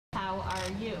how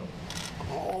are you?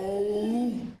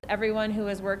 Oh. Everyone who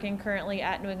is working currently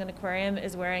at New England Aquarium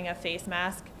is wearing a face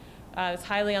mask. It's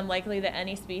highly unlikely that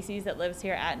any species that lives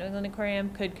here at New England Aquarium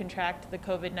could contract the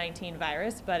COVID-19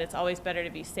 virus, but it's always better to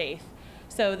be safe.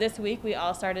 So this week we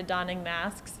all started donning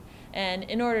masks, and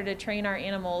in order to train our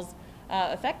animals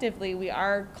effectively, we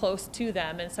are close to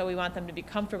them, and so we want them to be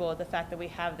comfortable with the fact that we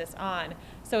have this on.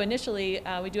 So initially,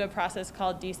 we do a process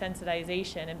called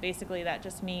desensitization, and basically that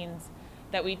just means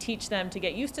that we teach them to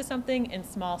get used to something in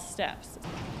small steps.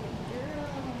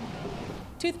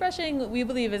 Toothbrushing, we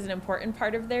believe, is an important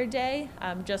part of their day.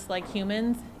 Just like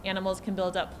humans, animals can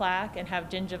build up plaque and have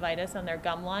gingivitis on their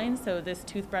gum line, so this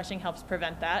toothbrushing helps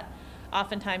prevent that.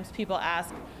 Oftentimes people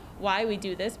ask why we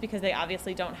do this, because they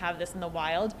obviously don't have this in the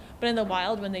wild. But in the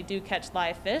wild, when they do catch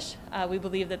live fish, we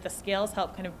believe that the scales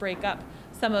help kind of break up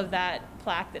some of that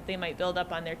plaque that they might build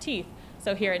up on their teeth.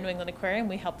 So here at New England Aquarium,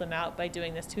 we help them out by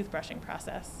doing this toothbrushing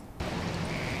process. So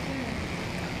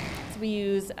we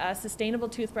use sustainable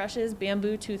toothbrushes,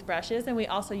 bamboo toothbrushes, and we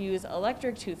also use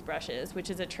electric toothbrushes,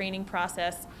 which is a training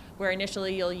process where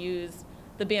initially you'll use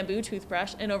the bamboo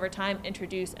toothbrush and over time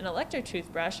introduce an electric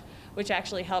toothbrush, which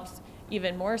actually helps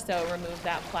even more so remove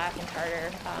that plaque and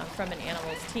tartar from an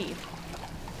animal's teeth.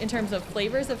 In terms of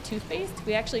flavors of toothpaste,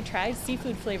 we actually tried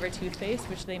seafood flavored toothpaste,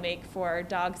 which they make for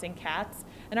dogs and cats,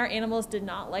 and our animals did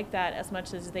not like that as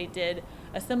much as they did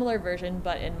a similar version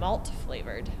but in malt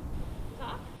flavored.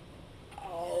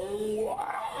 Oh.